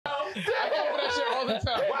for that shit all the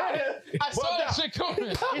time. I saw that shit coming.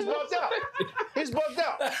 He's bugged out. He's bugged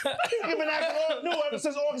out. He's been acting all new ever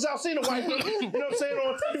since August Alsina white. You know what I'm saying?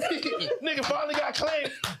 On TV. Nigga finally got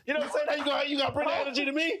claimed. You know what I'm saying? Now you gonna bring that energy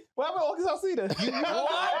to me? What happened to August Alsina? You on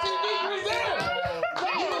TV, you was there.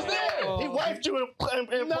 He was there. He wiped you and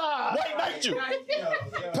white knight you.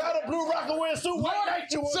 Paddle blue rocker wearing suit, white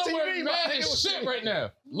knight you on somewhere TV. mad as shit right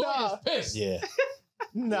now. Lloyd is pissed. Yeah.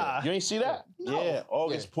 Nah. You ain't see that? No. Yeah.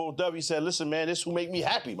 August pulled up. He said, listen, man, this who make me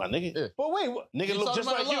happy, my nigga. Yeah. But wait, what? Nigga look just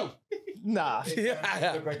like you. Nah.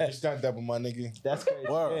 Look like you stunt double, my nigga. That's crazy.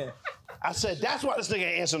 Word. Yeah. I said, that's why this nigga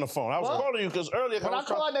ain't answering the phone. I was calling you because earlier. When I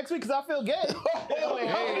call out next week because I feel gay.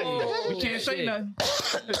 We can't say nothing.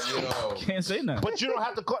 Can't say nothing. But you don't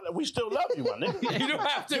have to call. We still love you, my nigga. You don't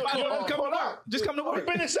have to. You don't have to Come call to out. work. Just come to We've work.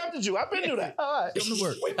 been accepted you. I've been through that. All right. Come to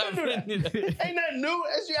work. We've been through that. Ain't nothing new.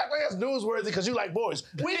 You act like that's newsworthy because you like boys.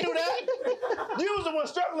 We knew that. You was the one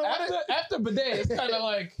struggling with it. After bidet, it's kind of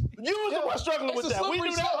like You was the one struggling with that. We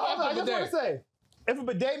knew that. I just want to say, if a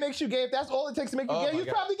bidet makes you gay, if that's all it takes to make you gay, you're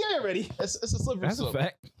probably gay already. it's a slippery That's a slope.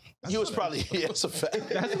 fact. You was probably, yeah, that's a fact.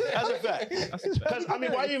 That's a fact. Because, I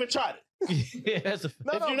mean, why you even tried it? Yeah, that's a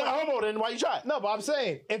fact. If you're not homo, then why you try it? No, but I'm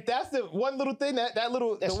saying, if that's the one little thing, that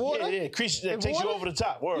little, the water. Yeah, crease that takes you over the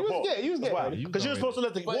top. Word, You was gay, you was gay. Because you're supposed to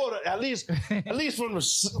let the water, at least from the, you know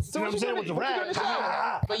what I'm saying, with the what you rag. doing in the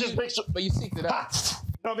shower? But you seeked it out.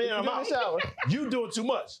 You know what I mean? You do in the shower. You doing too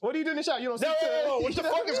much. What do you do in the shower? You don't see No, what the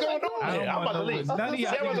fuck is going on I here? don't I'm about to know leave. what none of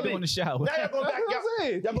y'all niggas do in the shower. Now y'all go back. That's what I'm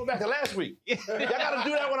saying. Y'all go back to last week. Y'all gotta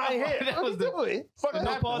do that when I ain't here. That was the Fuck no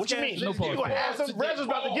happened. pause What you cast, mean? no pause You gonna cast. have some Regin's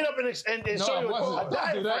about to get up and No, show I you wasn't. a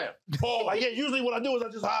Don't do diaphragm. that. Like, yeah, usually what I do is I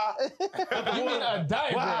just You mean a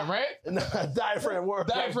diagram, right? No, diaphragm word.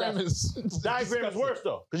 Diagram is Diagram is worse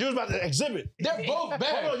though, because you was about to exhibit. They're both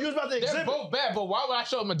bad. Hold on, you was about to They're exhibit. both bad, but why would I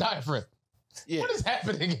show them a diaphragm? Yeah. What is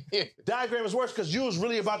happening here? Diagram is worse because you was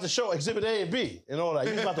really about to show exhibit A and B and all that.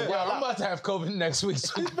 You was about to Yo, wild I'm out. about to have COVID next week.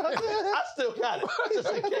 I still got it.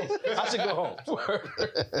 Just in case. I should go home.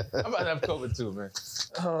 I'm about to have COVID too, man.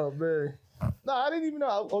 Oh, man. No, I didn't even know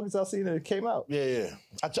how August Alsina came out. Yeah.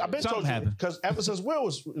 I've been Something told you happened. because ever since Will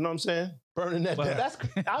was, you know what I'm saying, burning that down.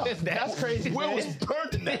 That's crazy. Will was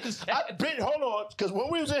burning that. Hold on, because when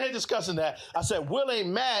we was in here discussing that, I said Will ain't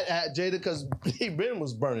mad at Jada because he been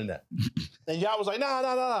was burning that, and y'all was like,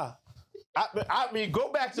 nah. I mean, go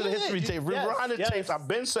back to the history tape, rewind the tapes. I've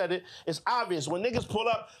been said it. It's obvious when niggas pull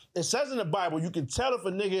up. It says in the Bible, you can tell if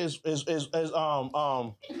a nigga is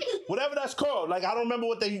whatever that's called. Like I don't remember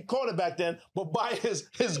what they called it back then, but by his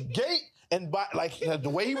gait and by like the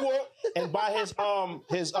way he walked and by his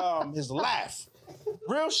laugh,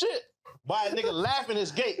 real shit. By a nigga laughing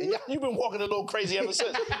his gait. And you've been walking a little crazy ever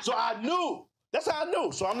since. So I knew. That's how I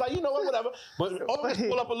knew. So I'm like, you know what, whatever. But August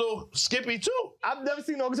pull up a little skippy too. I've never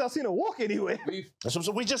seen August Alsina walk anywhere. So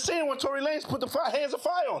we just seen when Tory Lanez put the hands of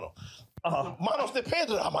fire on him. Manos de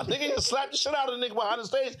Pedro, my nigga just slapped the shit out of the nigga behind the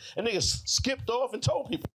stage and nigga skipped off and told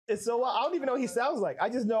people. It's so I don't even know what he sounds like. I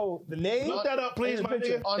just know the name. Look that up, please, and the my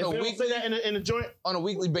picture. nigga. On If a you don't weekly- say that in the joint. On a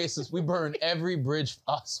weekly basis, we burn every bridge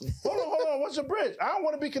possible. Hold on. What's the bridge? I don't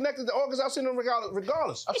want to be connected to August Alsina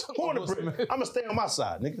regardless. Who on the bridge? I'm going to stay on my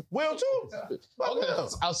side, nigga. Will, too. Fuck Will.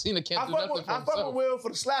 Alsina can't do nothing for I fuck with himself. Will for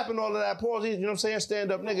the slapping all of that. Pause, you know what I'm saying?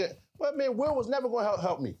 Stand up, nigga. But, man, Will was never going to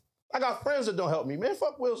help me. I got friends that don't help me, man.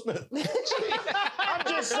 Fuck Will Smith.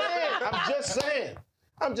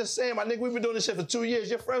 I'm just saying, my nigga, we've been doing this shit for 2 years.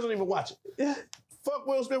 Your friends don't even watch it. Fuck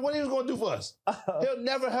Will Smith. What he was gonna do for us? He'll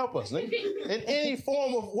never help us, nigga. In any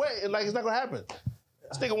form of way. Like, it's not gonna happen.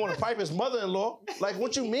 This nigga wanna pipe his mother-in-law. Like,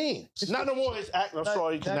 what you mean? Not no more. It's act. I'm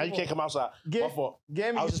sorry. Now you can't come outside. My fault.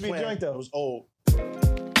 Gammy used to be a joint, though. It was old.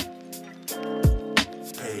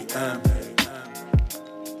 AM.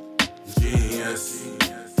 Genius.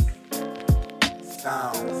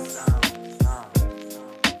 Sound.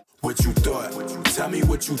 What you thought? Tell me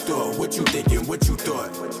what you thought. What you thinking? What you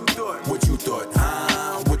thought? What you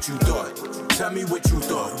thought? What you thought? Tell me what you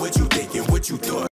thought. What you thinking? What you thought?